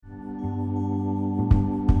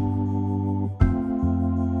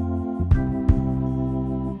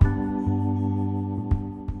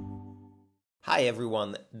Hi,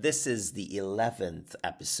 everyone. This is the 11th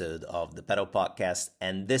episode of the Pedal Podcast.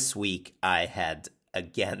 And this week I had,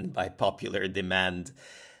 again, by popular demand,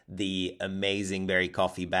 the amazing Barry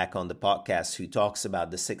Coffey back on the podcast, who talks about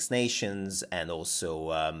the Six Nations and also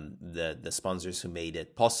the sponsors who made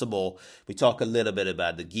it possible. We talk a little bit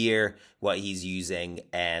about the gear, what he's using,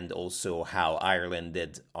 and also how Ireland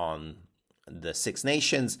did on the Six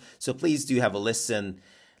Nations. So please do have a listen.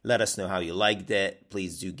 Let us know how you liked it.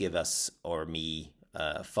 Please do give us or me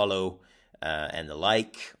a follow and a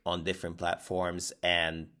like on different platforms,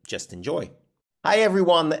 and just enjoy. Hi,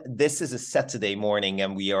 everyone. This is a Saturday morning,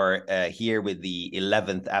 and we are here with the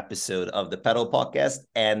 11th episode of the Pedal Podcast.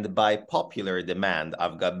 And by popular demand,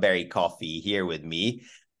 I've got Barry Coffey here with me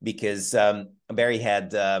because Barry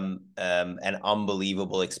had an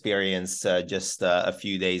unbelievable experience just a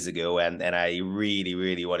few days ago, and I really,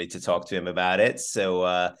 really wanted to talk to him about it.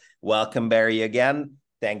 So welcome, Barry, again.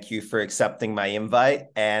 Thank you for accepting my invite.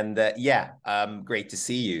 And great to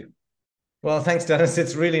see you. Well, thanks, Dennis.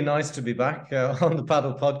 It's really nice to be back on the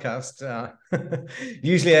Paddle Podcast.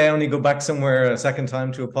 Usually, I only go back somewhere a second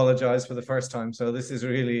time to apologize for the first time. So this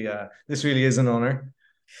really is an honor.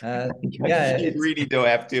 You really don't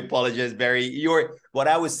have to apologize, Barry. What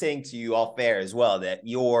I was saying to you off air as well, that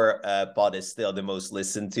your pod is still the most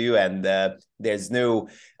listened to, and there's no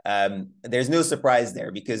surprise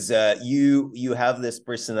there, because you have this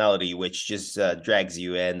personality which just drags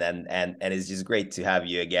you in, and it's just great to have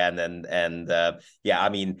you again. I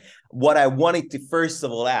mean, what I wanted to first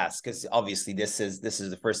of all ask, because obviously this is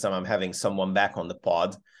the first time I'm having someone back on the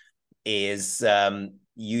pod, is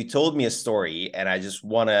you told me a story, and I just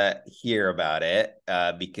want to hear about it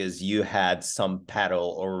because you had some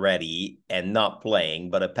pedal already and not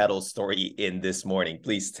playing, but a pedal story in this morning.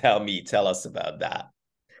 Please tell us about that.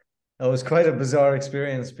 It was quite a bizarre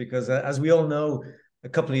experience because, as we all know, a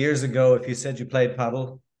couple of years ago, if you said you played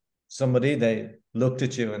paddle, they looked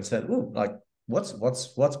at you and said, "Ooh, like what's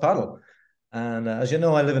paddle?" And as you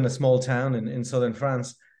know, I live in a small town in southern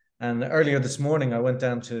France. And earlier this morning, I went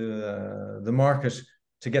down to the market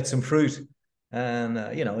to get some fruit. And,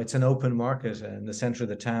 it's an open market in the center of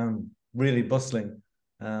the town, really bustling.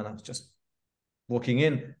 And I was just walking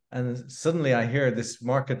in, and suddenly I hear this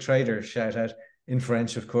market trader shout out in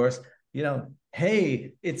French, of course,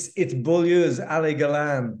 "Hey, it's Beaulieu's Allée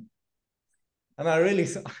Galan." And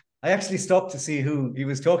I actually stopped to see who he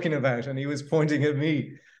was talking about, and he was pointing at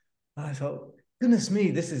me. And I thought, goodness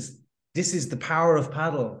me, this is the power of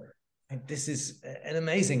paddle. This is an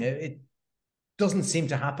amazing. It doesn't seem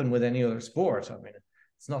to happen with any other sport. I mean,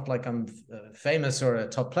 it's not like I'm famous or a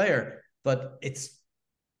top player, but it's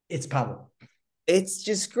paddle. It's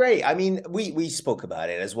just great. I mean, we spoke about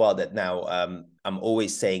it as well, that now I'm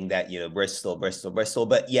always saying that, Bristol,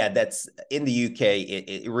 but yeah, that's in the UK.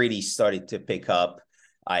 It really started to pick up.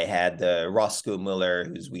 I had Roscoe Muller,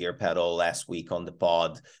 who's We Are Pedal, last week on the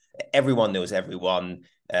pod. Everyone knows everyone.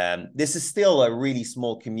 This is still a really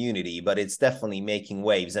small community, but it's definitely making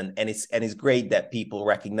waves, and it's great that people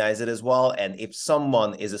recognize it as well. And if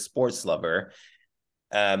someone is a sports lover,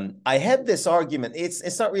 I had this argument.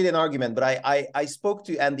 It's not really an argument, but I spoke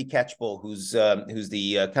to Andy Catchpole, who's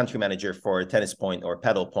the country manager for Tennis Point or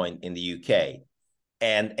Pedal Point in the UK,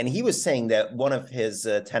 and he was saying that one of his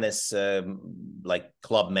tennis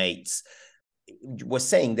club mates was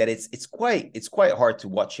saying that it's quite hard to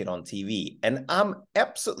watch it on TV, and I'm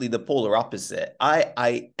absolutely the polar opposite.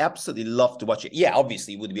 I absolutely love to watch it. Yeah,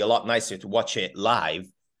 obviously, it would be a lot nicer to watch it live.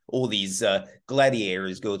 All these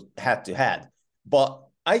gladiators go head to head, but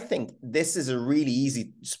I think this is a really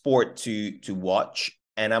easy sport to watch,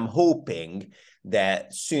 and I'm hoping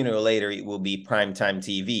that sooner or later it will be primetime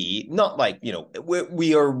TV. Not like,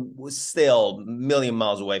 we are still a million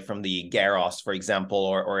miles away from the Garros, for example,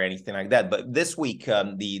 or anything like that. But this week,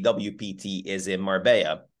 the WPT is in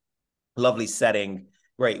Marbella. Lovely setting,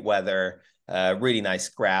 great weather, really nice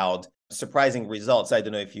crowd. Surprising results. I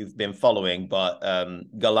don't know if you've been following, but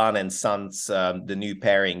Galan and Sants, the new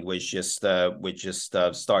pairing, which just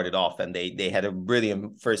started off, and they had a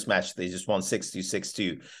brilliant first match. They just won 6-2,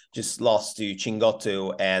 6-2. Just lost to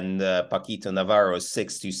Chingotto and Paquito Navarro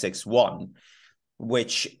 6-2, 6-1,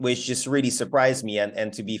 which just really surprised me.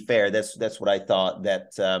 And to be fair, that's what I thought,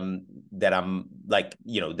 that I'm like,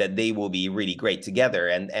 that they will be really great together.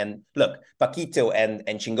 And look, Paquito and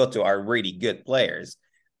Chingotto are really good players,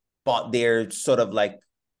 but they're sort of like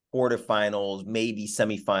quarterfinals, maybe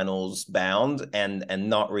semifinals bound, and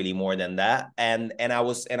not really more than that. And I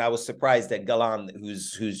was surprised that Galan,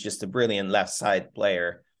 who's just a brilliant left side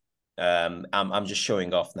player. I'm just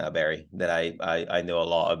showing off now, Barry, that I know a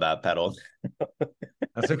lot about pedal.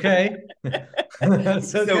 That's okay.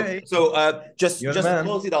 That's okay. Just You're the to man.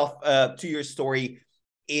 close it off to your story,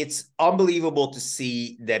 it's unbelievable to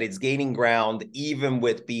see that it's gaining ground even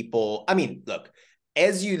with people. I mean, look,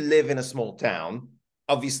 as you live in a small town,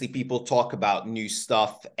 obviously people talk about new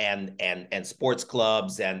stuff and sports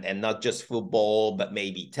clubs and not just football, but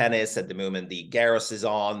maybe tennis. At the moment, the Garros is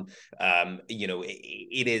on.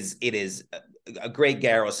 It is a great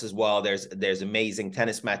Garros as well. There's amazing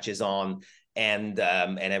tennis matches on. And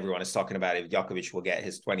everyone is talking about if Djokovic will get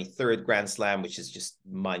his 23rd Grand Slam, which is just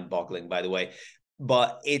mind-boggling, by the way.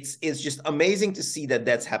 But it's just amazing to see that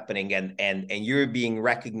that's happening, and you're being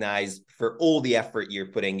recognized for all the effort you're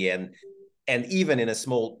putting in. And even in a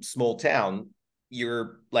small town,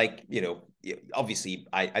 you're like, obviously,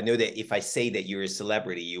 I know that if I say that you're a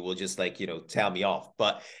celebrity, you will just like, tell me off.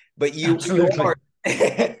 But you Absolutely. are,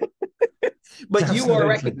 but you are Absolutely.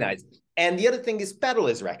 recognized. And the other thing is, padel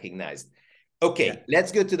is recognized. Yeah. Okay,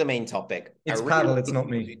 let's go to the main topic. I It's really paddle, want it's not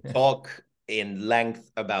you me. to talk in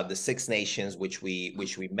length about the Six Nations, which we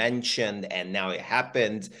mentioned, and now it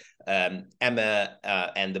happened. Emma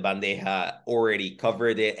and the Bandeja already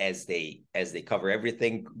covered it as they cover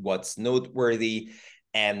everything. What's noteworthy,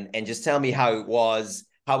 and just tell me how it was.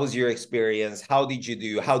 How was your experience? How did you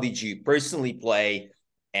do? How did you personally play?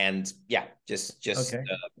 And yeah, just Okay.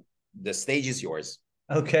 the stage is yours.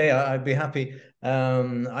 Okay, I'd be happy.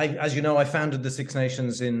 As you know, I founded the Six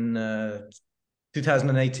Nations in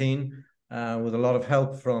 2018 with a lot of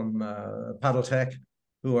help from Paddle Tech,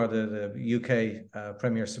 who are the UK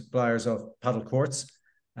premier suppliers of paddle courts,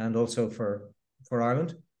 and also for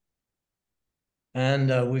Ireland. And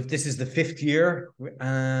this is the fifth year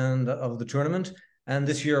and of the tournament. And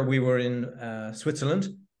this year we were in Switzerland,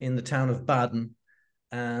 in the town of Baden,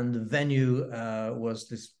 and the venue was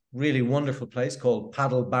this really wonderful place called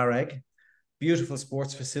Padel Bareg, beautiful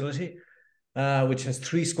sports facility, which has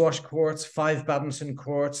 3 squash courts, 5 badminton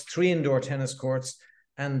courts, 3 indoor tennis courts,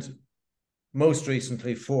 and most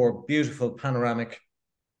recently 4 beautiful panoramic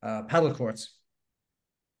paddle courts.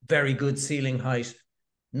 Very good ceiling height,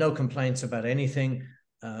 no complaints about anything.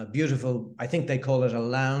 Beautiful, I think they call it a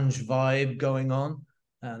lounge vibe going on.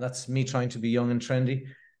 That's me trying to be young and trendy,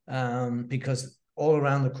 because all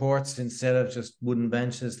around the courts, instead of just wooden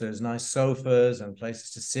benches, there's nice sofas and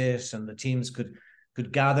places to sit, and the teams could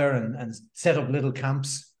gather and set up little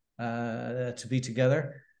camps to be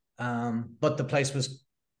together. But the place was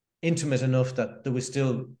intimate enough that there was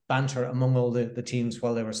still banter among all the teams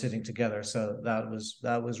while they were sitting together. So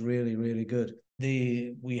that was really, really good.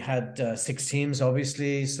 We had 6 teams,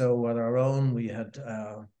 obviously. So at our own, we had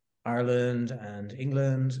Ireland and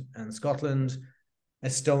England and Scotland,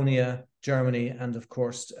 Estonia, Germany, and of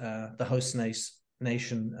course the host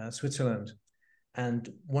nation, Switzerland. And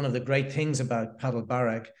one of the great things about Padel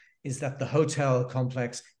Barrack is that the hotel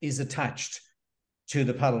complex is attached to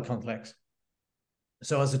the paddle complex.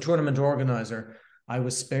 So as a tournament organizer, I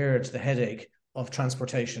was spared the headache of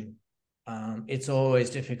transportation. It's always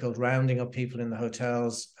difficult rounding up people in the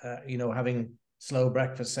hotels, having slow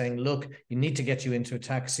breakfast, saying, look, you need to get you into a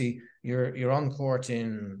taxi. You're on court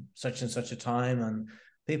in such and such a time. And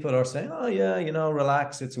people are saying, oh yeah,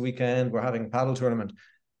 relax. It's a weekend. We're having a paddle tournament.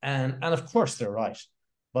 And of course they're right.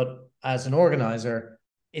 But as an organizer,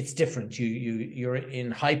 it's different. You're in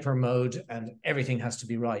hyper mode and everything has to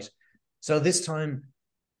be right. So this time,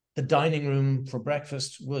 the dining room for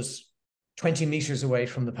breakfast was 20 meters away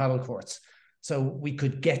from the paddle courts. So we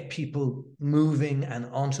could get people moving and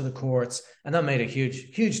onto the courts, and that made a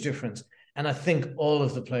huge, huge difference. And I think all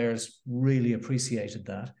of the players really appreciated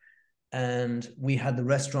that. And we had the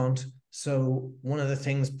restaurant. So one of the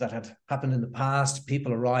things that had happened in the past,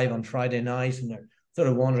 people arrive on Friday night and they're sort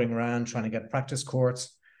of wandering around trying to get practice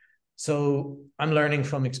courts. So I'm learning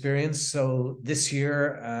from experience. So this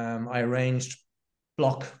year, I arranged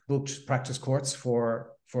booked practice courts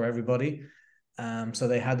for everybody. So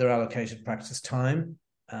they had their allocated practice time.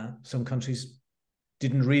 Some countries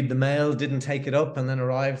didn't read the mail, didn't take it up, and then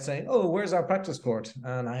arrived saying, oh, where's our practice court?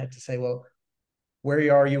 And I had to say, well,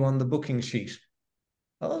 where are you on the booking sheet?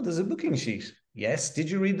 Oh, there's a booking sheet. Yes. Did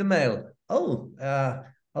you read the mail? Oh,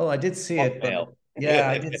 I did see it, but yeah,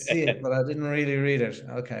 I did see it, but I didn't really read it.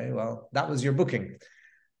 Okay, well, that was your booking.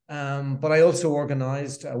 But I also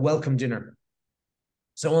organized a welcome dinner.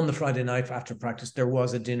 So on the Friday night after practice, there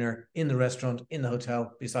was a dinner in the restaurant, in the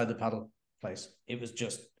hotel, beside the paddle place. It was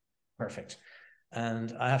just perfect.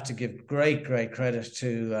 And I have to give great, great credit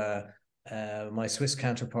to my Swiss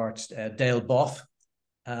counterpart, Dale Boff.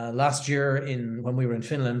 Last year, when we were in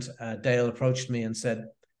Finland, Dale approached me and said,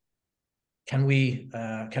 can we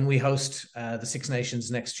host the Six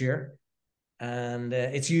Nations next year? And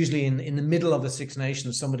it's usually in the middle of the Six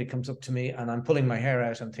Nations, somebody comes up to me and I'm pulling my hair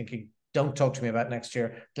out and thinking, don't talk to me about next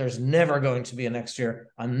year. There's never going to be a next year.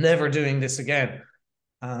 I'm never doing this again.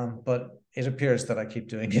 But it appears that I keep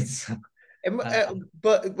doing it.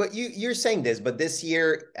 But you're saying this, but this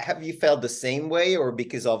year, have you felt the same way, or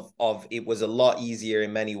because of it was a lot easier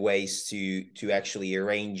in many ways to actually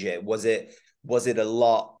arrange it? Was it a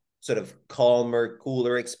lot sort of calmer,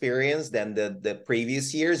 cooler experience than the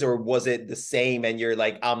previous years, or was it the same and you're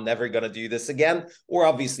like, I'm never gonna do this again? Or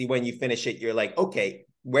obviously when you finish it, you're like, okay,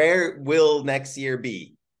 where will next year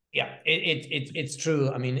be? Yeah, it's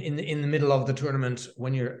true. I mean, in the middle of the tournament,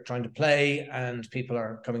 when you're trying to play and people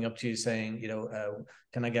are coming up to you saying,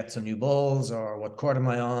 can I get some new balls, or what court am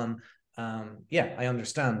I on? Yeah, I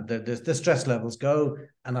understand the stress levels go,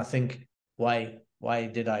 and I think why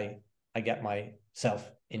did I get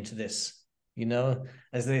myself into this?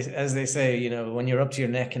 As they say, when you're up to your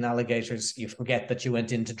neck in alligators, you forget that you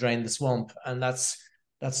went in to drain the swamp, and that's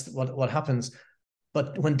what happens.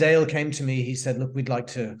 But when Dale came to me, he said, look, we'd like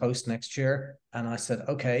to host next year. And I said,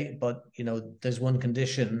 okay, but there's one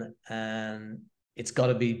condition, and it's got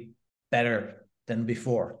to be better than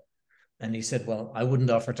before. And he said, well, I wouldn't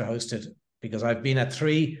offer to host it because I've been at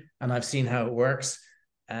 3 and I've seen how it works.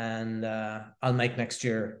 And I'll make next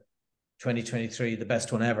year, 2023, the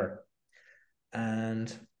best one ever.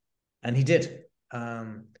 And he did.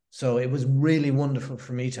 So it was really wonderful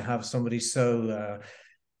for me to have somebody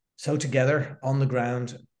so together on the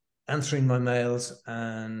ground, answering my mails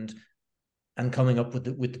and coming up with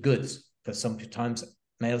the goods. Because sometimes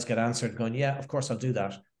mails get answered going, yeah, of course I'll do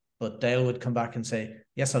that. But Dale would come back and say,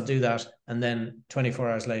 yes, I'll do that. And then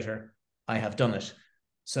 24 hours later, I have done it.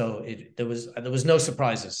 So there was no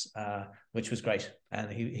surprises, which was great.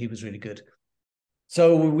 And he was really good.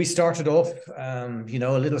 So we started off, a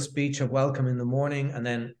little speech of welcome in the morning, and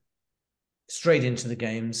then straight into the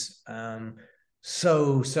games.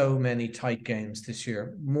 So many tight games this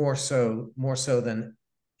year, more so than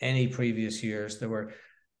any previous years. There were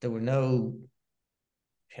no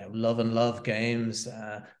love games.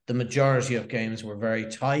 The majority of games were very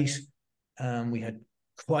tight. We had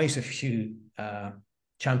quite a few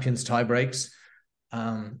champions tie breaks.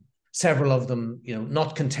 Several of them,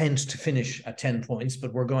 not content to finish at 10 points,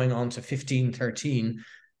 but we're going on to 15-13.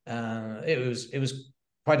 It was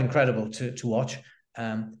quite incredible to watch.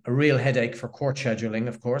 A real headache for court scheduling,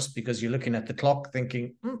 of course, because you're looking at the clock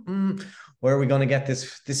thinking, where are we going to get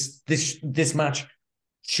this match?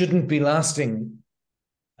 Shouldn't be lasting,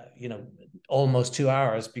 almost 2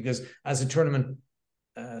 hours, because as a tournament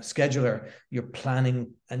scheduler, you're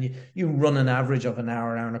planning and you run an average of an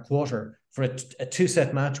hour and a quarter for a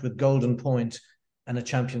 2-set match with golden point and a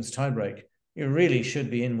champions tiebreak. You really should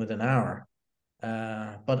be in with an hour,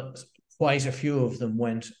 but quite a few of them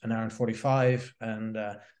went an hour and 45, and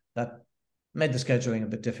that made the scheduling a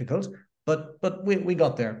bit difficult. But we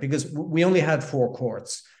got there because we only had 4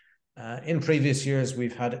 courts. In previous years,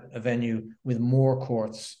 we've had a venue with more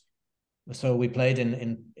courts. So we played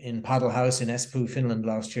in Padel House in Espoo, Finland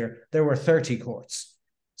last year. There were 30 courts.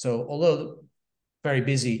 So although very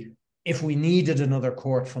busy, if we needed another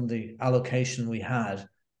court from the allocation we had,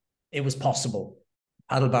 it was possible.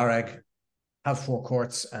 Adelbareg have 4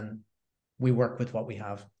 courts, and we work with what we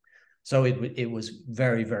have. So it was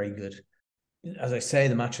very, very good. As I say,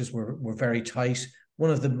 the matches were very tight.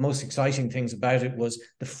 One of the most exciting things about it was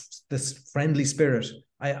this friendly spirit.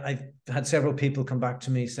 I've had several people come back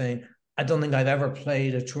to me saying, I don't think I've ever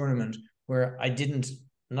played a tournament where I didn't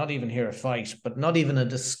not even hear a fight, but not even a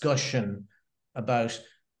discussion about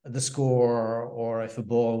the score or if a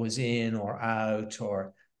ball was in or out,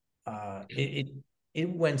 or it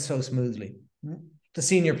went so smoothly. The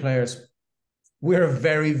senior players, we're a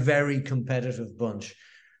very, very competitive bunch,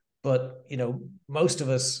 but most of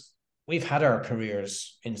us, we've had our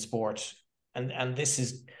careers in sport, and this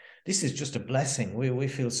is just a blessing. We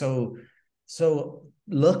feel so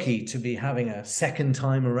lucky to be having a second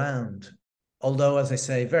time around. Although, as I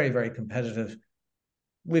say, very, very competitive.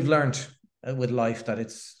 We've learned with life that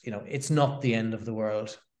it's not the end of the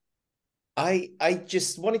world. I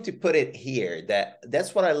just wanted to put it here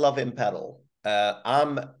that's what I love in padel.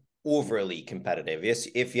 I'm overly competitive. Yes,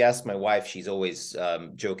 if you ask my wife, she's always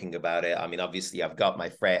joking about it. I mean, obviously, I've got my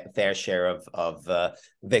fair share of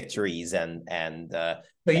victories and.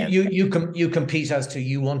 But you compete as to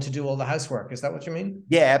you want to do all the housework. Is that what you mean?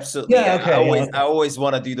 Yeah, absolutely. Yeah, okay. I always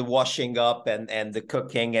want to do the washing up and the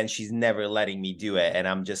cooking, and she's never letting me do it, and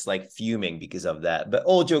I'm just like fuming because of that. But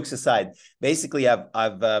all jokes aside, basically, I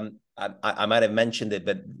might have mentioned it,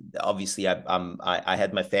 but obviously, I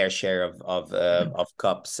had my fair share of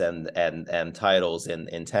cups and titles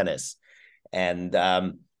in tennis, and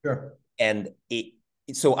Sure. and it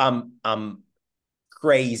so I'm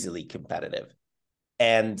crazily competitive.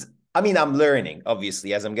 And I mean, I'm learning,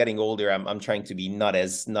 obviously, as I'm getting older. I'm trying to be not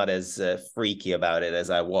as freaky about it as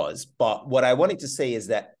I was. But what I wanted to say is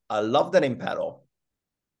that I love that in paddle.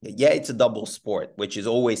 Yeah, it's a double sport, which is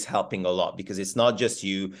always helping a lot, because it's not just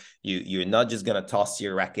you're not just gonna toss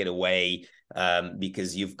your racket away,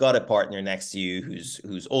 because you've got a partner next to you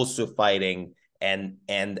who's also fighting.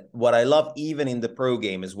 And what I love, even in the pro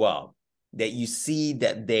game as well, that you see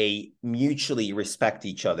that they mutually respect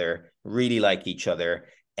each other, really like each other,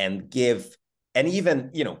 and give. And even,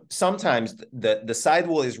 sometimes the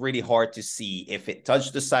sidewall is really hard to see if it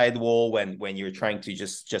touched the sidewall when you're trying to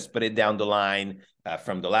just put it down the line,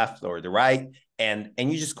 from the left or the right, and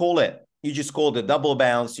you just call it. You just call the double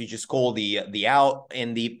bounce. You just call the out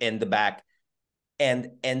in the back,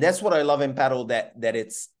 and that's what I love in paddle. That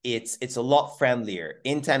it's a lot friendlier.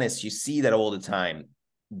 In tennis, you see that all the time,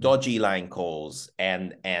 dodgy line calls,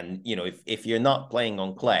 and if you're not playing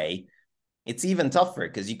on clay, it's even tougher,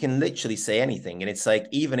 because you can literally say anything, and it's like,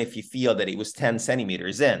 even if you feel that it was 10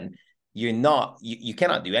 centimeters in, you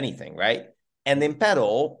cannot do anything, right? And in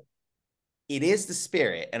paddle, it is the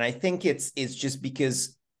spirit. And I think it's just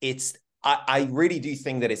because I really do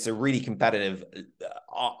think that it's a really competitive,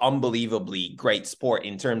 unbelievably great sport,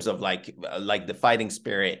 in terms of like the fighting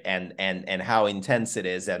spirit, and how intense it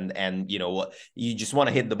is, and you just want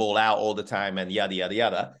to hit the ball out all the time, and yada yada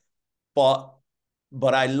yada.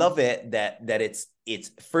 But I love it that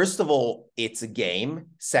it's first of all, it's a game.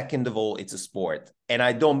 Second of all, it's a sport. And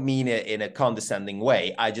I don't mean it in a condescending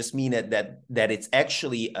way. I just mean it that it's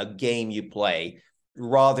actually a game you play,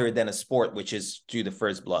 rather than a sport, which is through the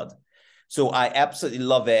first blood. So I absolutely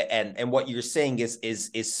love it. And what you're saying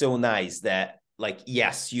is so nice, that, like,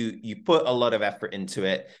 yes, you put a lot of effort into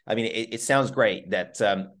it. I mean, it sounds great that,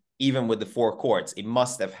 even with the 4 courts, it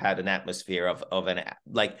must have had an atmosphere of an,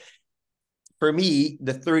 like, for me,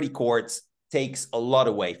 the 30 courts takes a lot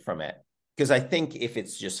away from it, because I think if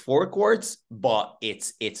it's just 4 courts, but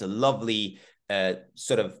it's a lovely,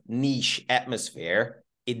 sort of niche atmosphere,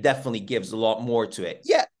 it definitely gives a lot more to it.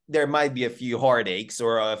 Yeah, there might be a few heartaches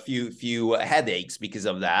or a few headaches because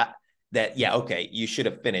of that. Yeah, okay, you should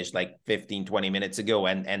have finished like 15-20 minutes ago,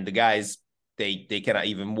 and the guys, they cannot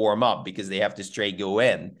even warm up because they have to straight go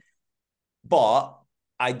in. But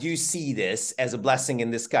I do see this as a blessing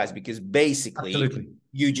in disguise, because basically, Absolutely.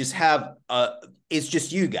 you just have it's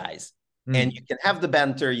just you guys, and you can have the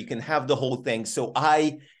banter, you can have the whole thing. So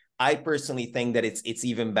I personally think that it's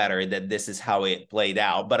even better that this is how it played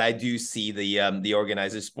out. But I do see the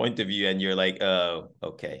organizer's point of view, and you're like, oh,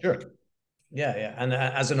 okay. Sure. Yeah. And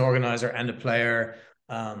as an organizer and a player,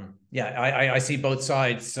 I see both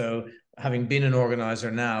sides. So having been an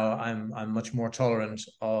organizer now, I'm much more tolerant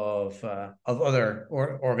of other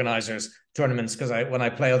organizers tournaments, because when I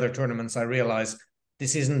play other tournaments, I realize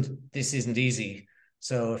this isn't easy.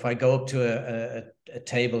 So if I go up to a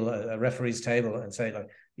table, a referee's table, and say, like,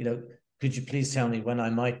 could you please tell me when I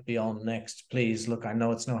might be on next? Please, look, I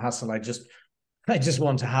know it's no hassle. I just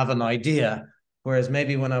want to have an idea. Whereas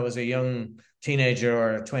maybe when I was a young teenager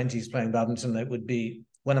or 20s playing badminton, it would be,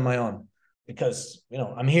 when am I on? Because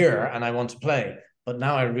I'm here and I want to play. But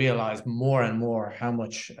now I realize more and more how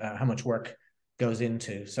much work goes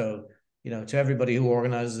into. So to everybody who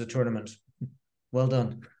organizes a tournament, well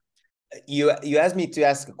done. You asked me to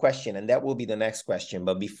ask a question, and that will be the next question.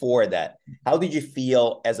 But before that, how did you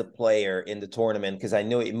feel as a player in the tournament? Because I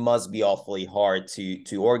know it must be awfully hard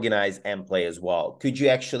to organize and play as well. Could you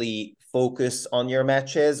actually focus on your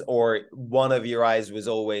matches, or one of your eyes was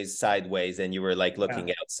always sideways and you were like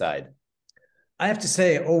looking outside? I have to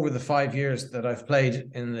say, over the 5 years that I've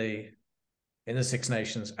played in the Six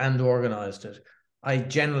Nations and organized it, I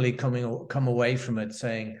generally come away from it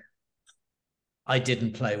saying, I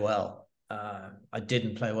didn't play well. I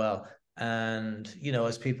didn't play well. And,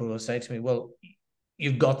 as people will say to me, well,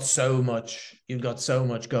 you've got so much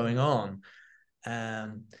going on.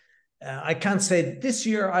 I can't say this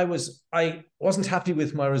year I wasn't happy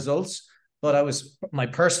with my results, my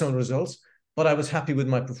personal results, but I was happy with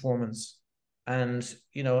my performance. And,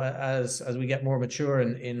 as we get more mature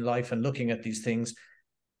in life and looking at these things,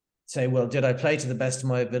 say, well, did I play to the best of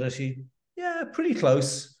my ability? Yeah, pretty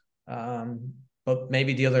close. But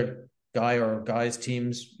maybe the other guy or guys'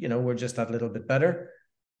 teams, were just that little bit better.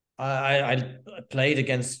 I played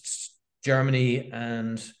against Germany,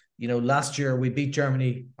 and last year we beat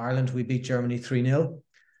Ireland. We beat Germany 3-0,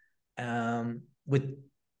 with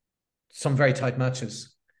some very tight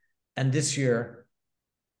matches. And this year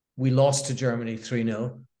we lost to Germany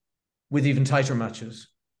 3-0 with even tighter matches.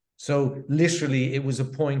 So literally it was a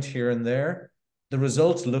point here and there. The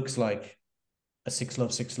result looks like a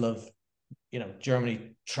 6-love,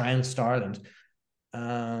 Germany trounced Ireland.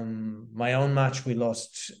 My own match, we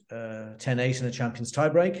lost 10-8 in a Champions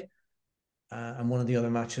tiebreak. And one of the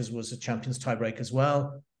other matches was a Champions tiebreak as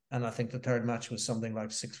well. And I think the third match was something like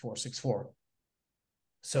 6-4, 6-4.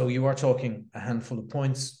 So you are talking a handful of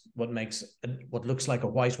points, what looks like a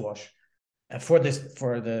whitewash. For this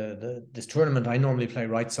tournament, I normally play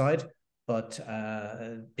right side, but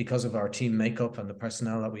because of our team makeup and the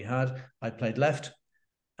personnel that we had, I played left.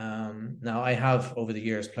 Now I have over the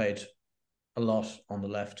years played a lot on the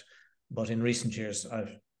left, but in recent years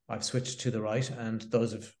I've switched to the right, and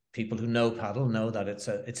those of people who know padel know that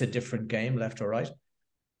it's a different game, left or right.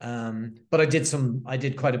 But I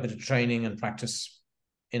did quite a bit of training and practice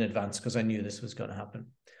in advance because I knew this was going to happen.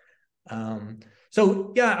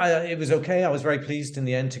 So yeah, it was okay. I was very pleased in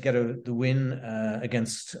the end to get the win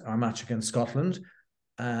against our match against Scotland,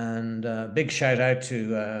 and big shout out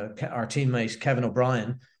to our teammate Kevin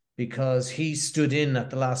O'Brien, because he stood in at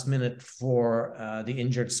the last minute for the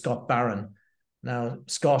injured Scott Barron. Now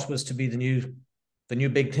Scott was to be the new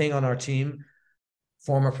big thing on our team.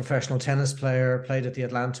 Former professional tennis player, played at the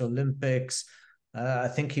Atlanta Olympics. I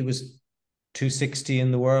think he was 260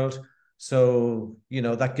 in the world. So,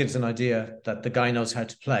 that gives an idea that the guy knows how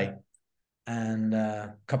to play. And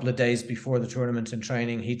a couple of days before the tournament in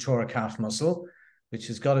training, he tore a calf muscle, which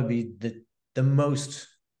has got to be the most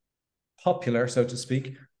popular, so to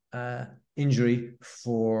speak, injury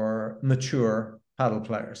for mature paddle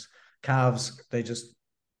players. Calves, they just,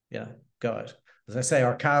 go out. As I say,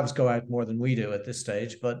 our calves go out more than we do at this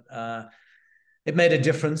stage, but it made a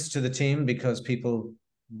difference to the team because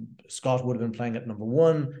Scott would have been playing at number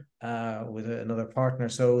one with another partner.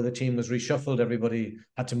 So the team was reshuffled. Everybody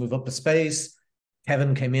had to move up a space.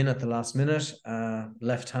 Kevin came in at the last minute,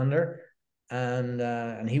 left-hander,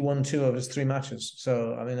 and he won 2 of his 3 matches.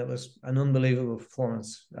 So, I mean, it was an unbelievable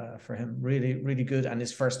performance for him. Really, really good. And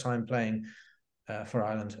his first time playing for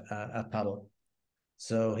Ireland at padel.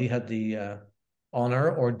 So he had the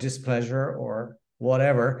honor or displeasure or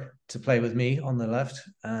whatever to play with me on the left,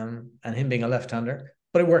 and him being a left-hander.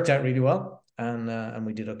 But it worked out really well, and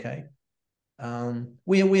we did okay.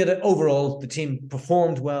 We had overall, the team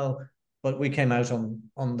performed well, but we came out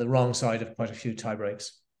on the wrong side of quite a few tie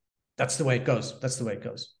breaks. That's the way it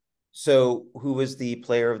goes. So who was the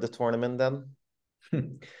player of the tournament then?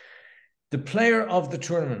 The player of the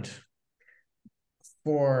tournament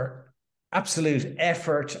for absolute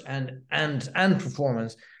effort and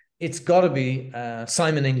performance, it's got to be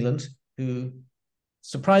Simon England, who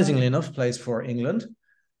surprisingly enough plays for England.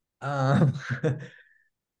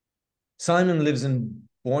 Simon lives in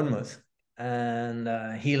Bournemouth, and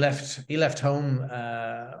he left home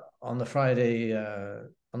on the Friday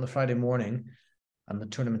morning, and the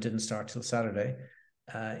tournament didn't start till Saturday.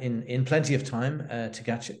 In plenty of time to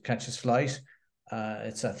catch his flight.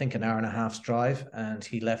 It's I think an hour and a half's drive, and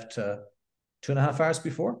he left 2.5 hours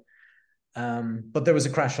before. But there was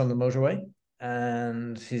a crash on the motorway,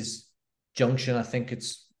 and his junction, I think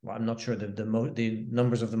I'm not sure the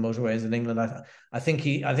numbers of the motorways in England. I think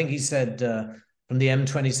he said from the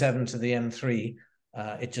M27 to the M3,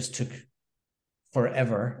 it just took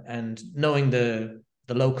forever. And knowing the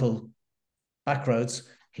local back roads,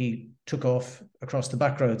 he took off across the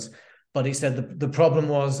back roads. But he said the problem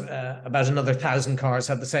was about another 1,000 cars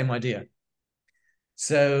had the same idea.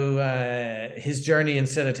 So his journey,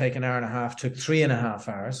 instead of taking an hour and a half, took 3.5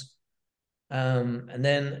 hours. And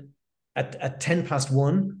then at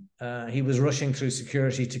 1:10, he was rushing through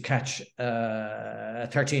security to catch a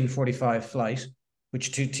 13:45 flight,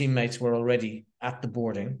 which 2 teammates were already at the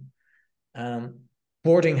boarding.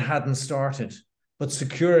 Boarding hadn't started, but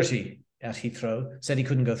security at Heathrow said he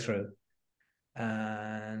couldn't go through.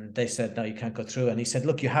 And they said, no, you can't go through. And he said,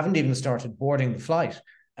 look, you haven't even started boarding the flight.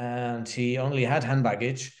 And he only had hand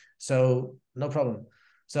baggage, so no problem.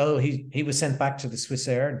 So he was sent back to the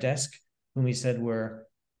Swissair desk, whom he said were,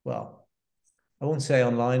 well, I won't say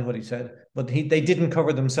online what he said, but they didn't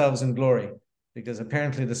cover themselves in glory, because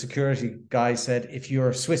apparently the security guy said, if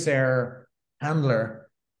your Swissair handler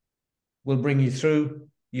will bring you through,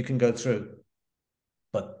 you can go through.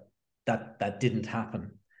 But that didn't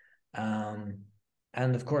happen.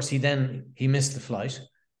 And of course, he missed the flight,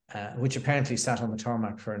 which apparently sat on the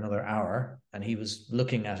tarmac for another hour, and he was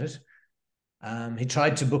looking at it. He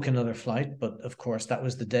tried to book another flight, but of course, that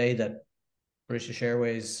was the day that British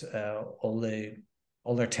Airways, all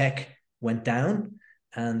their tech went down,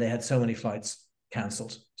 and they had so many flights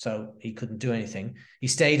cancelled. So he couldn't do anything. He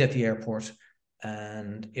stayed at the airport,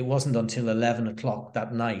 and it wasn't until 11 o'clock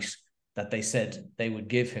that night that they said they would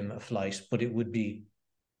give him a flight, but it would be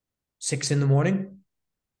 6 a.m.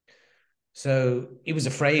 So he was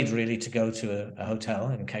afraid really to go to a hotel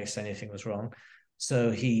in case anything was wrong.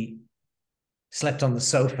 So he slept on the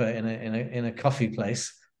sofa in a coffee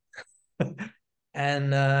place.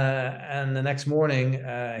 And the next morning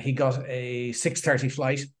he got a 6:30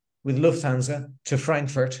 flight with Lufthansa to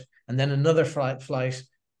Frankfurt, and then another flight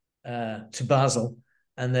to Basel,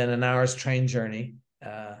 and then an hour's train journey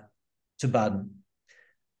to Baden.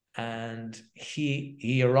 And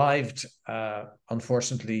he arrived,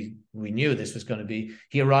 unfortunately, we knew this was going to be,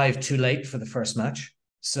 he arrived too late for the first match.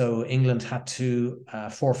 So England had to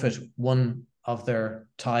forfeit one of their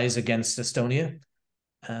ties against Estonia,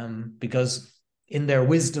 because in their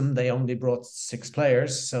wisdom, they only brought 6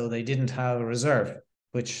 players, so they didn't have a reserve,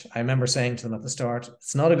 which I remember saying to them at the start,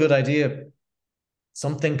 it's not a good idea.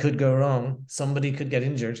 Something could go wrong. Somebody could get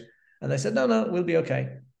injured. And they said, no, we'll be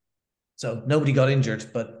okay. So nobody got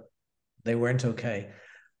injured, but they weren't okay.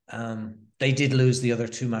 They did lose the other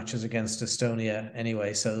 2 matches against Estonia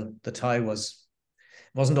anyway, so the tie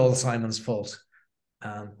wasn't all Simon's fault.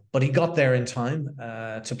 But he got there in time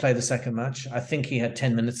to play the second match. I think he had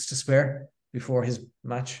 10 minutes to spare before his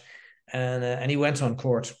match, and he went on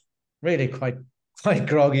court really quite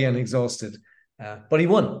groggy and exhausted, but he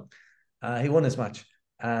won. He won his match,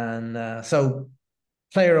 and so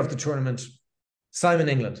player of the tournament, Simon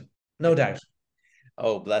England, no doubt.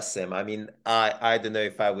 Oh, bless him. I mean, I don't know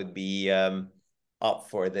if I would be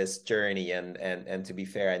up for this journey, and to be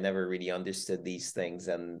fair, I never really understood these things,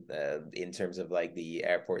 and in terms of like the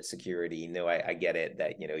airport security, I get it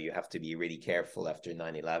that you have to be really careful after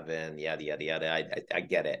 9/11, yada yada yada. I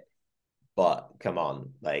get it, but come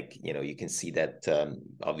on, like you can see that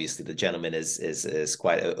obviously the gentleman is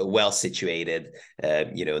quite a well situated,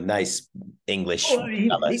 nice English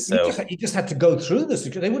fella. So he just had to go through the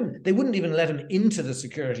security. They wouldn't even let him into the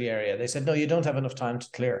security area. They said, no, you don't have enough time to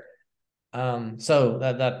clear. So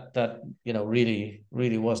that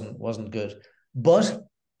really wasn't good, but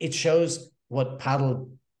it shows what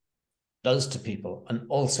padel does to people, and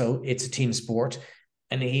also it's a team sport,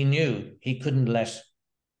 and he knew he couldn't let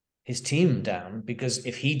his team down, because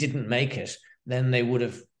if he didn't make it, then they would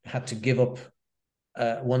have had to give up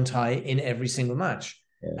one tie in every single match,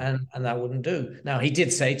 and that wouldn't do. Now he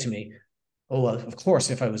did say to me, "Oh well, of course,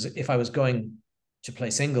 if I was going to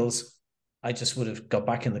play singles, I just would have got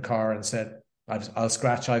back in the car and said, I'll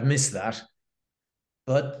scratch, I've missed that.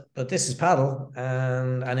 But this is padel,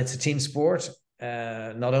 and it's a team sport,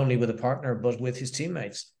 not only with a partner, but with his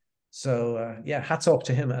teammates. So hats off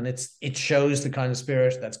to him. And it shows the kind of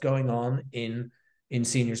spirit that's going on in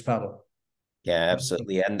seniors padel. Yeah,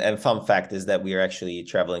 absolutely. And fun fact is that we are actually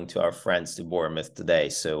traveling to our friends to Bournemouth today.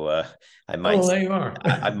 So I might there you are.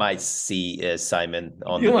 I might see Simon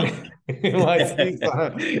on you might see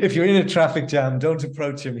if you're in a traffic jam, don't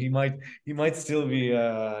approach him. He might still be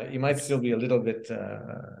a little bit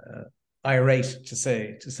irate to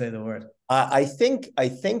say the word. I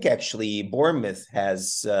think actually Bournemouth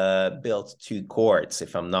has built 2 courts,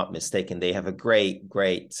 if I'm not mistaken. They have a great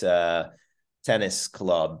tennis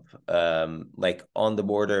club, like on the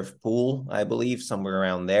border of Poole, I believe, somewhere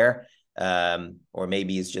around there, or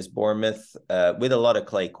maybe it's just Bournemouth, with a lot of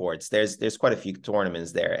clay courts. There's quite a few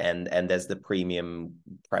tournaments there, and there's the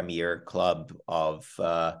premier club of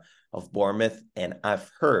Bournemouth, and I've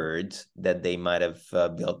heard that they might have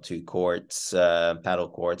built 2 courts, paddle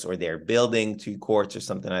courts, or they're building 2 courts or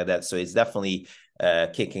something like that. So it's definitely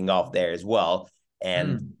kicking off there as well.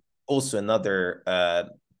 And also another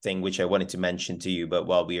thing which I wanted to mention to you, but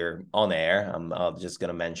while we're on air, I'm just going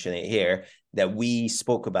to mention it here, that we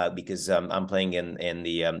spoke about, because I'm playing in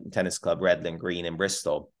the tennis club Redland Green in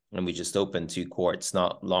Bristol, and we just opened 2 courts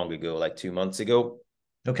not long ago, like 2 months ago.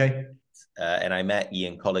 Okay. And I met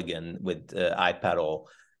Ian Culligan with iPadel.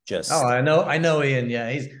 I know Ian. Yeah,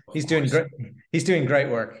 he's doing great. He's doing great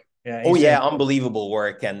work. Yeah. Unbelievable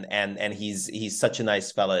work, and he's such a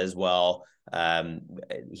nice fella as well.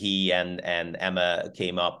 He and Emma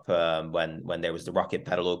came up when there was the Rocket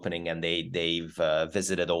Padel opening, and they've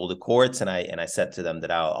visited all the courts, and I said to them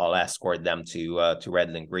that I'll escort them to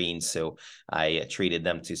Redland Green. So I treated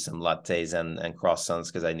them to some lattes and croissants,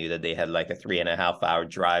 because I knew that they had like a 3.5-hour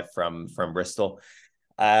drive from Bristol.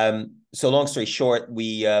 So long story short,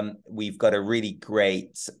 we've got a really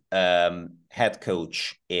great head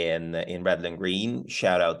coach in Redland Green.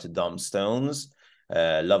 Shout out to Dom Stones.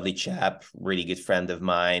 Lovely chap, really good friend of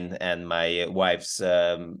mine, and my wife's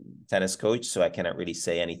tennis coach, so I cannot really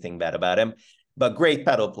say anything bad about him, but great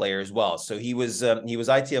padel player as well. So he was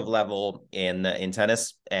ITF level in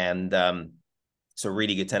tennis, and So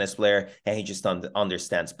really good tennis player, and he just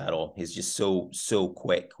understands padel. He's just so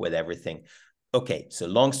quick with everything. Okay, so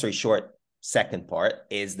long story short, second part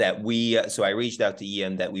is that so I reached out to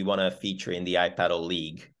Ian that we want to feature in the iPadel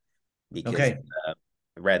League because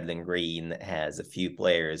Redland Green has a few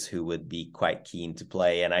players who would be quite keen to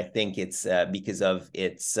play, and I think it's because of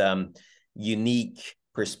its unique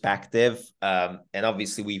perspective. And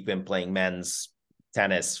obviously, we've been playing men's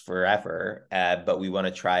tennis forever, but we want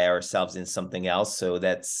to try ourselves in something else. So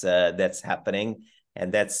that's happening,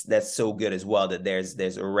 and that's so good as well that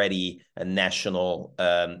there's already a national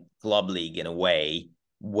club league in a way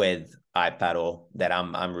with iPadel that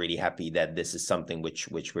I'm really happy that this is something which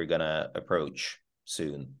we're gonna approach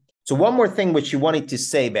soon. So one more thing which you wanted to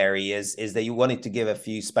say, Barry, is that you wanted to give a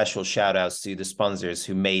few special shout outs to the sponsors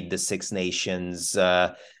who made the Six Nations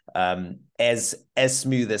as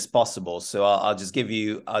smooth as possible. So I'll just give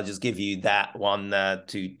you that one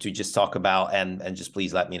to just talk about, and just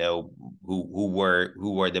please let me know who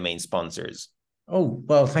were the main sponsors. Oh,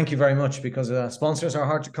 well, thank you very much, because sponsors are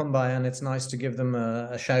hard to come by, and it's nice to give them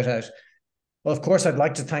a shout out. Well, of course, I'd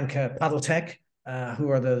like to thank Padel Tech, who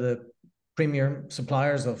are the premier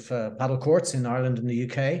suppliers of paddle courts in Ireland and the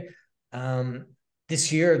UK.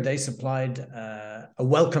 This year, they supplied a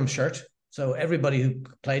welcome shirt. So everybody who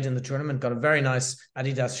played in the tournament got a very nice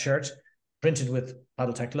Adidas shirt printed with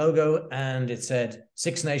Padel Tech logo, and it said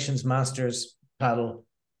Six Nations Masters Paddle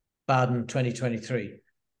Baden 2023.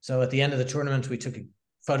 So at the end of the tournament, we took a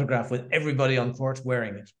photograph with everybody on court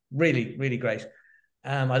wearing it. Really, really great.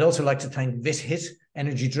 I'd also like to thank VitHit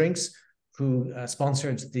Energy Drinks, who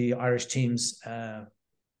sponsored the Irish team's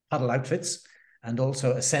paddle outfits, and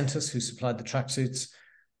also Ascentus, who supplied the tracksuits.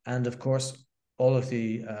 And of course, all of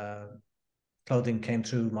the clothing came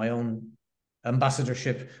through my own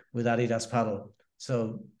ambassadorship with Adidas Paddle.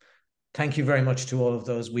 So thank you very much to all of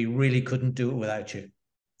those. We really couldn't do it without you.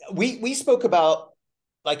 We spoke about,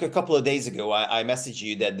 like a couple of days ago, I messaged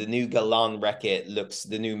you that the new Galan racket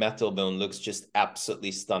the new metal bone looks just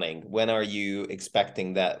absolutely stunning. When are you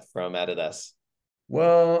expecting that from Adidas?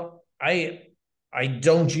 Well, I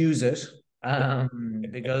don't use it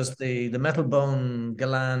because the metal bone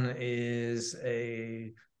Galan is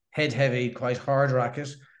a head heavy, quite hard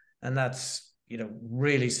racket, and that's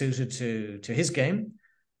really suited to his game,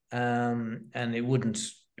 and it wouldn't,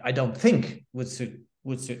 I don't think, would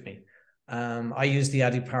suit me. I use the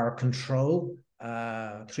AdiPower Control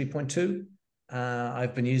 3.2.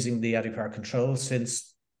 I've been using the AdiPower Control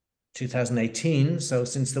since 2018, so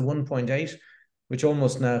since the 1.8, which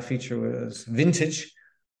almost now feature as vintage.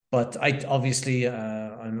 But I obviously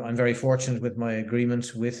I'm very fortunate with my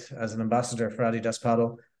agreement as an ambassador for Adidas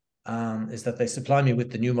Paddle, is that they supply me with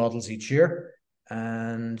the new models each year,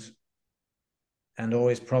 and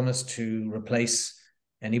always promise to replace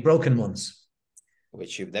any broken ones.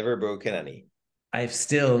 Which you've never broken any. I've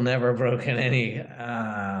still never broken any,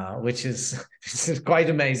 which is quite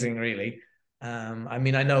amazing, really. I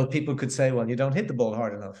mean, I know people could say, well, you don't hit the ball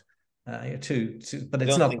hard enough, but it's not. I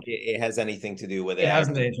don't think it has anything to do with it. It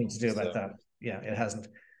hasn't anything to do about that. Yeah, it hasn't.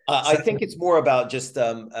 I think it's more about just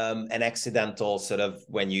an accidental sort of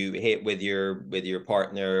when you hit with your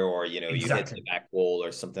partner, or exactly. You hit the back wall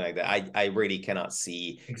or something like that. I really cannot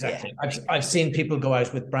see. Exactly. I've seen people go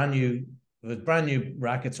out with brand new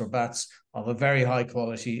rackets or bats of a very high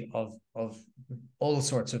quality of all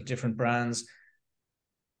sorts of different brands,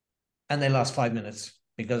 and they last 5 minutes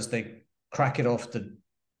because they crack it off the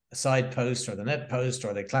side post or the net post,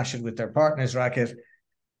 or they clash it with their partner's racket,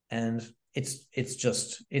 and it's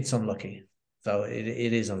unlucky. So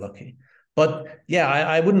it is unlucky. But yeah,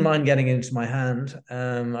 I wouldn't mind getting it into my hand.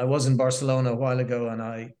 I was in Barcelona a while ago, and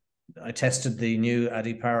I tested the new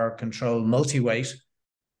AdiPower Control multi-weight,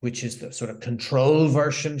 which is the sort of control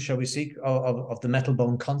version, shall we see, of the metal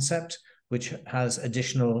bone concept, which has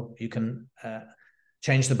additional, you can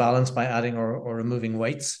change the balance by adding or removing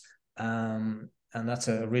weights. And that's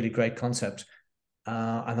a really great concept.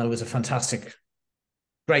 And that was a fantastic,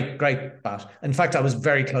 great bat. In fact, I was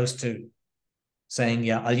very close to saying,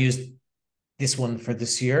 yeah, I'll use this one for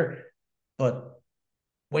this year. But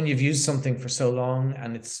when you've used something for so long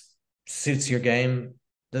and it suits your game,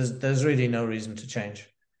 there's really no reason to change.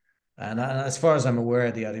 And as far as I'm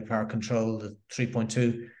aware, the AdiPower Control, the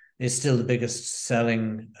 3.2, is still the biggest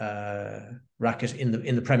selling racket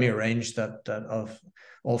in the Premier range that of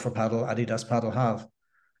All for Paddle, Adidas Paddle have.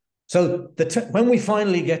 So when we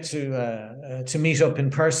finally get to meet up in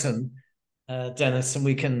person, Dennis, and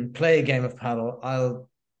we can play a game of paddle, I'll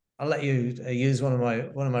let you use one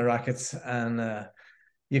of my rackets, and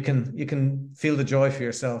you can feel the joy for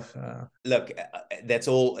yourself. Look, that's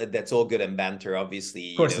all good and banter.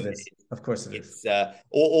 Obviously, Of course it is. Of course it is. it's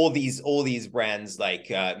all these brands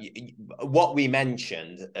like what we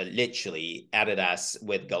mentioned, literally Adidas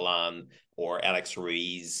with Galan or Alex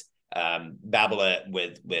Ruiz, Babylon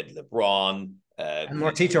with LeBron, And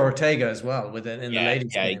Martita Ortega as well with it in the yeah,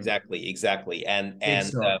 ladies yeah, game. exactly, and Big and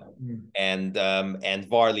star. and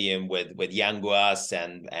Varlium with Yanguas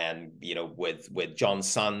and with John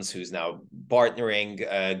Sons, who's now partnering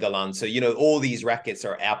Galan. So all these rackets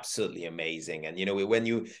are absolutely amazing. And when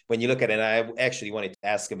you look at it, I actually wanted to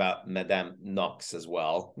ask about Madame Knox as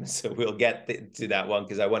well. So we'll get to that one,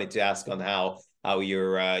 because I wanted to ask on how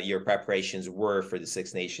your preparations were for the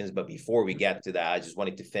Six Nations. But before we get to that, I just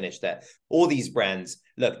wanted to finish that all these brands.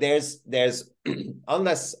 Look, there's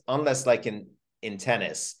unless like in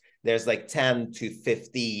tennis, there's like 10 to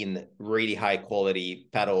 15 really high quality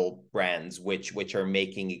pedal brands which are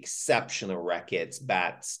making exceptional rackets,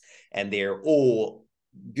 bats, and they're all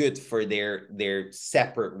good for their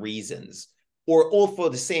separate reasons, or all for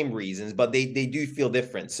the same reasons, but they do feel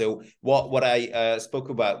different. So what I spoke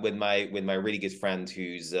about with my really good friend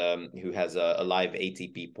who has a live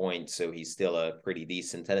ATP point, so he's still a pretty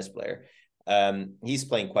decent tennis player. He's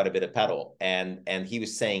playing quite a bit of paddle, and he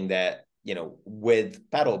was saying that with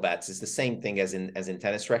paddle bats, it's the same thing as in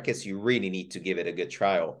tennis rackets. You really need to give it a good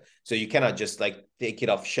trial. So you cannot just like take it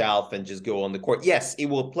off shelf and just go on the court. Yes, it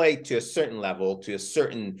will play to a certain level, to a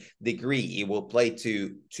certain degree. It will play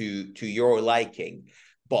to your liking,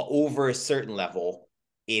 but over a certain level,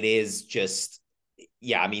 it is just,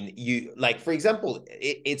 yeah. I mean, you like, for example,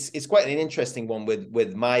 it's quite an interesting one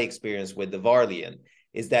with my experience with the Varlian,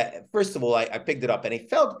 is that first of all, I picked it up and it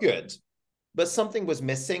felt good, but something was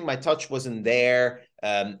missing. My touch wasn't there.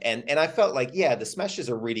 And I felt like, yeah, the smashes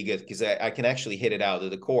are really good because I can actually hit it out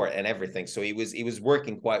of the court and everything. So it was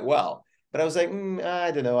working quite well. But I was like,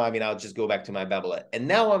 I don't know. I mean, I'll just go back to my Babylon. And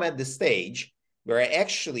now I'm at the stage where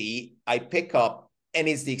I pick up, and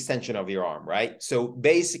it's the extension of your arm, right? So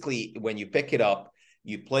basically, when you pick it up,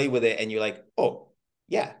 you play with it and you're like, oh,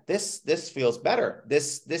 yeah, this feels better.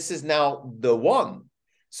 This is now the one.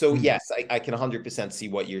 So yes, I can 100% see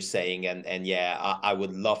what you're saying, and yeah, I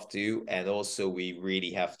would love to, and also we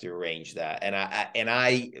really have to arrange that. And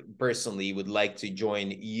I personally would like to join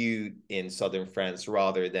you in southern France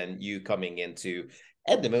rather than you coming into,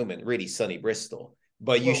 at the moment, really sunny Bristol.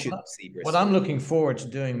 But you should see What Bristol. I'm looking forward to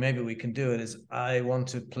doing, maybe we can do it, is I want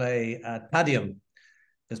to play at Padium,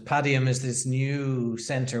 because Padium is this new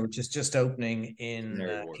center which is just opening in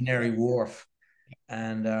Canary Wharf.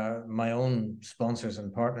 And my own sponsors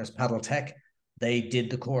and partners, Paddle Tech, they did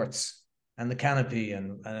the courts and the canopy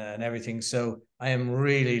and everything. So I am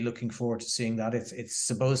really looking forward to seeing that. It's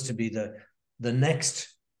supposed to be the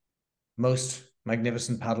next most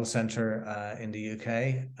magnificent paddle center in the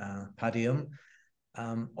UK, Padium.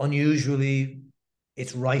 Unusually,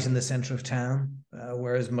 it's right in the center of town,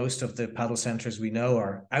 whereas most of the paddle centers we know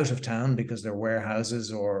are out of town because they're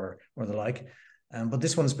warehouses or the like. But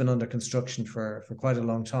this one's been under construction for quite a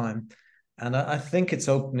long time, and I think it's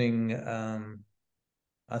opening.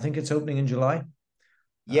 I think it's opening in July.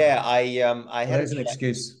 Yeah, I had there's an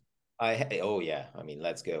excuse. Oh yeah, I mean,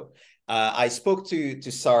 let's go. I spoke to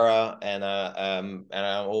Sarah, and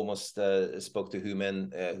I almost spoke to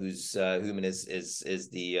Human, who's Human is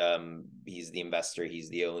the he's the investor, he's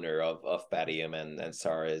the owner of Padium, and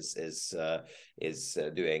Sarah is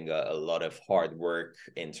doing a lot of hard work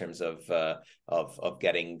in terms of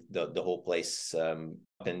getting the whole place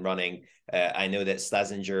up and running. I know that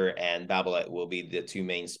Slasinger and Babolat will be the two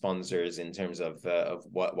main sponsors in terms of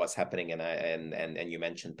what's happening, and you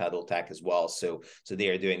mentioned Paddle Tech as well. So they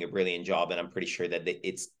are doing a brilliant job, and I'm pretty sure that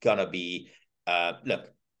it's gonna be. Look,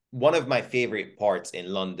 one of my favorite parts in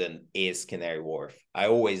London is Canary Wharf. I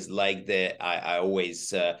always liked it. I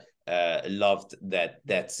always loved that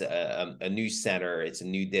that's a new center. It's a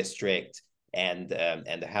new district, and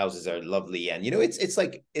the houses are lovely, and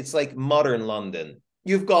it's like modern London.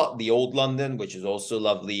 You've got the old London, which is also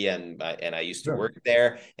lovely, and I used to work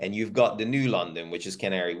there, and you've got the new London, which is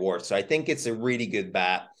Canary Wharf. So I think it's a really good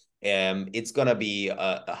bat. It's gonna be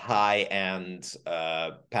a high-end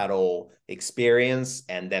paddle experience,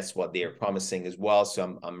 and that's what they are promising as well.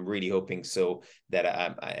 So I'm really hoping so that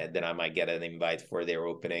I might get an invite for their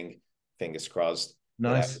opening. Fingers crossed.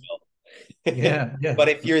 Nice. Yeah. But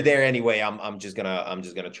if you're there anyway, I'm just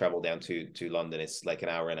gonna travel down to London. It's like an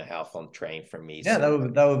hour and a half on train from me. Yeah, so.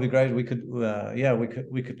 that would be great. We could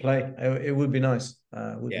we could play. It would be nice.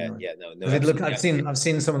 Would be nice. Yeah, no. I've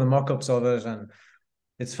seen some of the mock-ups of it, and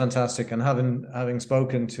it's fantastic. And having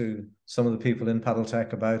spoken to some of the people in Paddle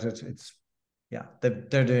Tech about it, yeah,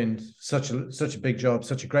 they're doing such a big job,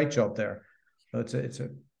 such a great job there. So it's a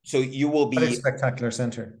So you will very be spectacular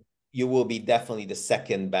center. you will be definitely the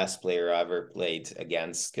second best player I ever played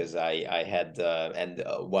against, because I had and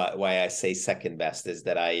why I say second best is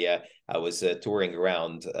that I was touring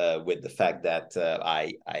around with the fact that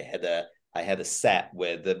I had a set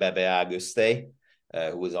with Bebe Auguste,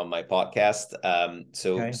 who was on my podcast. So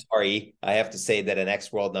Okay. sorry, I have to say that an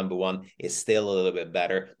ex-world number one is still a little bit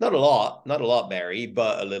better. Not a lot, Barry,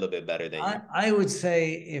 but a little bit better than you. I would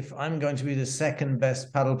say if I'm going to be the second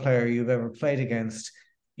best paddle player you've ever played against,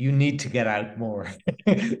 you need to get out more.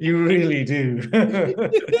 You really do.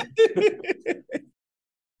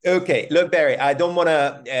 Okay, look, Barry, I don't want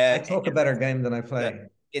I to. talk a better game than I Uh, play.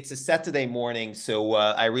 it's a Saturday morning, so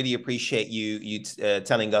I really appreciate you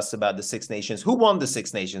telling us about the Six Nations. Who won the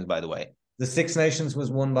Six Nations, by the way? The Six Nations was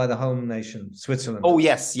won by the home nation, Switzerland. Oh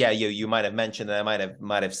yes, yeah, you might have mentioned it. I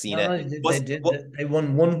might have seen No, it. they Was did. what? They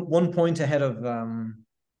won one point ahead of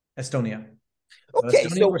Estonia. So Okay,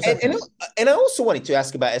 Estonia so were second. and I also wanted to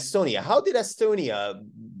ask about Estonia. How did Estonia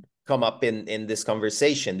come up in this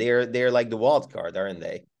conversation? They're like the wild card, aren't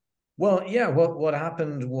they? Well, yeah. What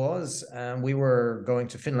happened was we were going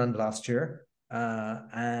to Finland last year,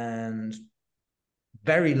 and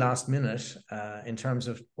very last minute, in terms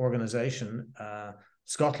of organization,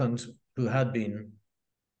 Scotland, who had been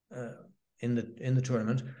uh, in the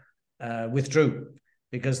tournament, withdrew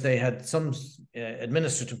because they had some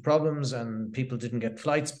administrative problems and people didn't get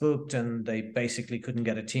flights booked and they basically couldn't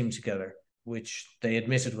get a team together, which they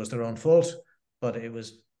admitted was their own fault, but it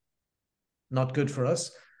was not good for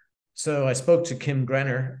us. So I spoke to Kim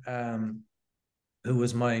Grenner, who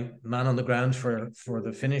was my man on the ground for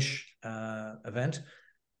the Finnish event,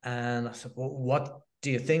 and I said, "Well, what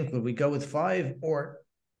do you think? Will we go with 5, or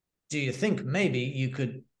do you think maybe you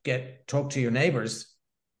could talk to your neighbors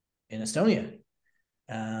in Estonia?"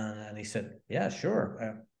 And he said, "Yeah,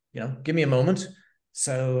 sure. Give me a moment."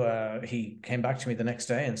 So he came back to me the next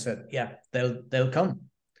day and said, "Yeah, they'll come."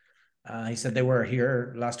 He said they were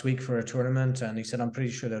here last week for a tournament, and he said, "I'm pretty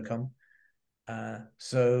sure they'll come."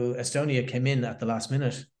 So Estonia came in at the last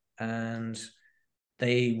minute, and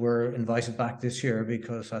they were invited back this year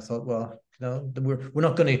because I thought, well, we're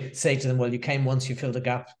not going to say to them, well, you came once, you filled a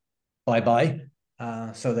gap, bye bye.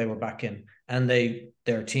 So they were back in, and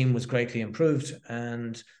their team was greatly improved,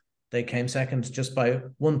 and they came second just by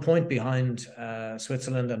 1 point behind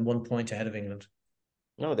Switzerland and 1 point ahead of England.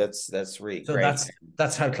 No, that's really So great.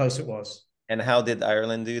 that's how close it was. And how did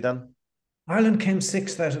Ireland do then? Ireland came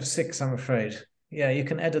 6th out of 6, I'm afraid. Yeah, you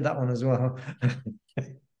can edit that one as well.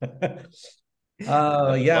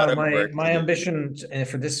 A Yeah, lot of my work to my do. ambition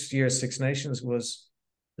for this year's Six Nations was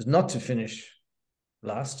not to finish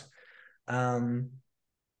last,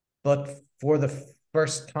 but for the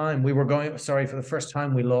first time for the first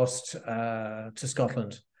time we lost to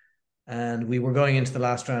Scotland, and we were going into the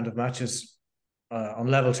last round of matches on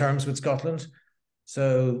level terms with Scotland.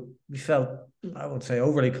 So we felt, I would say,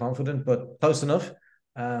 overly confident, but close enough,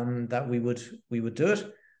 that we would do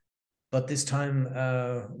it. But this time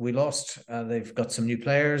we lost. They've got some new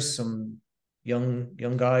players, some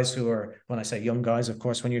young guys who are, when I say young guys, of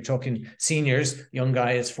course, when you're talking seniors, young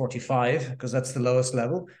guy is 45 because that's the lowest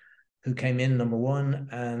level, who came in number one,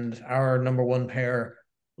 and our number one pair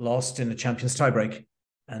lost in the champions tiebreak.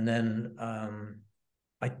 And then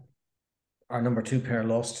our number two pair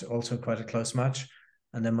lost also quite a close match.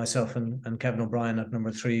 And then myself and Kevin O'Brien at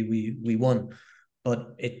number three, we won.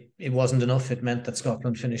 But it wasn't enough. It meant that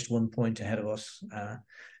Scotland finished 1 point ahead of us.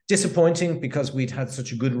 Disappointing because we'd had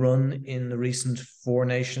such a good run in the recent Four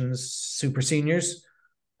Nations Super Seniors,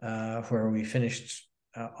 where we finished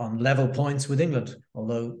on level points with England,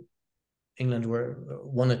 although England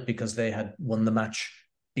won it because they had won the match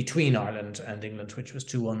between Ireland and England, which was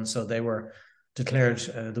 2-1. So they were declared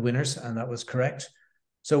the winners, and that was correct.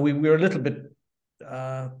 So we were a little bit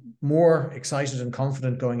more excited and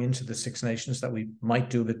confident going into the Six Nations that we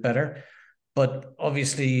might do a bit better. But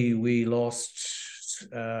obviously we lost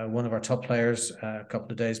one of our top players a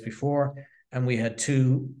couple of days before, and we had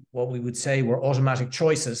two, what we would say were automatic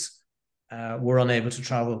choices, were unable to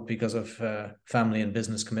travel because of family and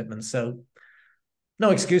business commitments. So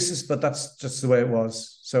no excuses, but that's just the way it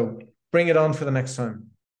was. So bring it on for the next time.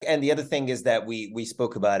 And the other thing is that we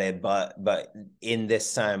spoke about it, but in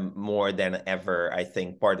this time more than ever, I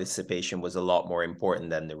think participation was a lot more important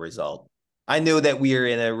than the result. I know that we are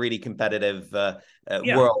in a really competitive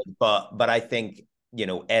world, but I think, you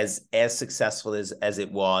know, as successful as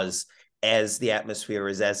it was, as the atmosphere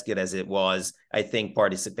is as good as it was, I think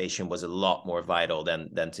participation was a lot more vital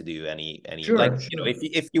than to do any like, Sure, you know, sure.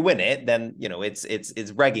 if you win it, then, you know,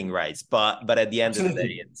 it's bragging rights. But at the end of the day,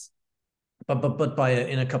 Absolutely. it's But by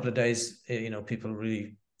in a couple of days, people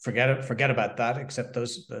really forget about that, except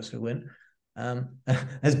those who win.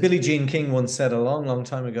 As Billie Jean King once said a long, long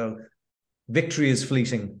time ago, victory is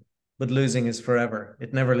fleeting, but losing is forever.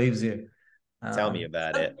 It never leaves you. tell me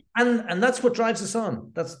about it. And that's what drives us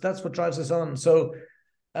on. That's what drives us on. So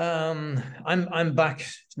I'm back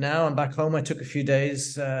now. I'm back home. I took a few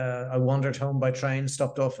days. I wandered home by train,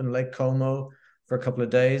 stopped off in Lake Como for a couple of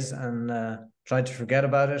days, and tried to forget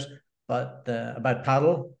about it. But about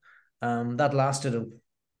paddle, that lasted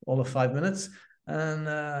all of 5 minutes, and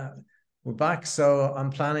we're back. So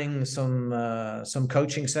I'm planning some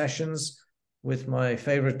coaching sessions with my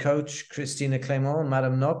favorite coach, Christina Clément,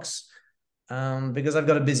 Madame Knox, because I've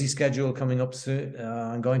got a busy schedule coming up soon.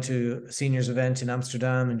 I'm going to a seniors event in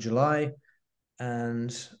Amsterdam in July,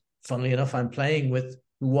 and funnily enough, I'm playing with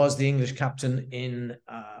who was the English captain in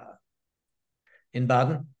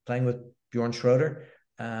Baden, playing with Bjorn Schroeder.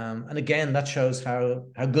 And again, that shows how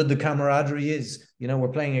good the camaraderie is. You know, we're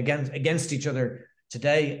playing against each other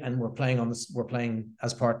today, and we're playing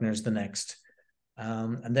as partners the next.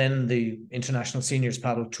 And then the International Seniors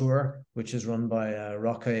Paddle Tour, which is run by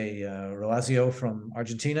Roque Roazio from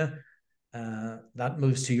Argentina, that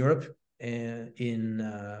moves to Europe in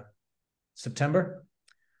September.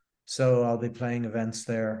 So I'll be playing events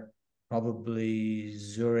there, probably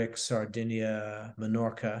Zurich, Sardinia,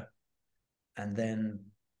 Menorca, and then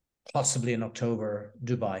possibly in October,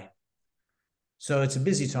 Dubai. So it's a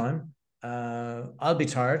busy time. I'll be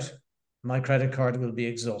tired. My credit card will be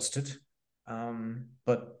exhausted.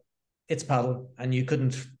 But it's paddle, and you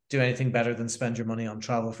couldn't do anything better than spend your money on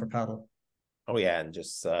travel for paddle. Oh yeah, and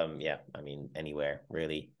just yeah, I mean anywhere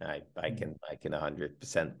really. I can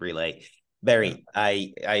 100% relate. Barry,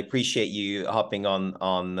 I appreciate you hopping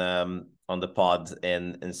on the pod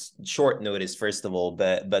in short notice, first of all,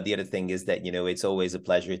 but the other thing is that, you know, it's always a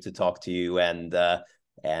pleasure to talk to you, and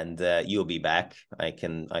you'll be back. I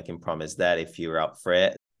can promise that if you're up for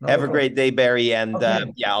it. Not Have a a problem. great day, Barry, and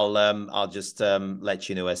Okay. yeah, I'll just let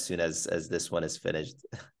you know as soon as this one is finished.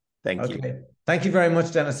 Thank you. Okay. Thank you very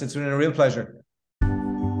much, Dennis. It's been a real pleasure.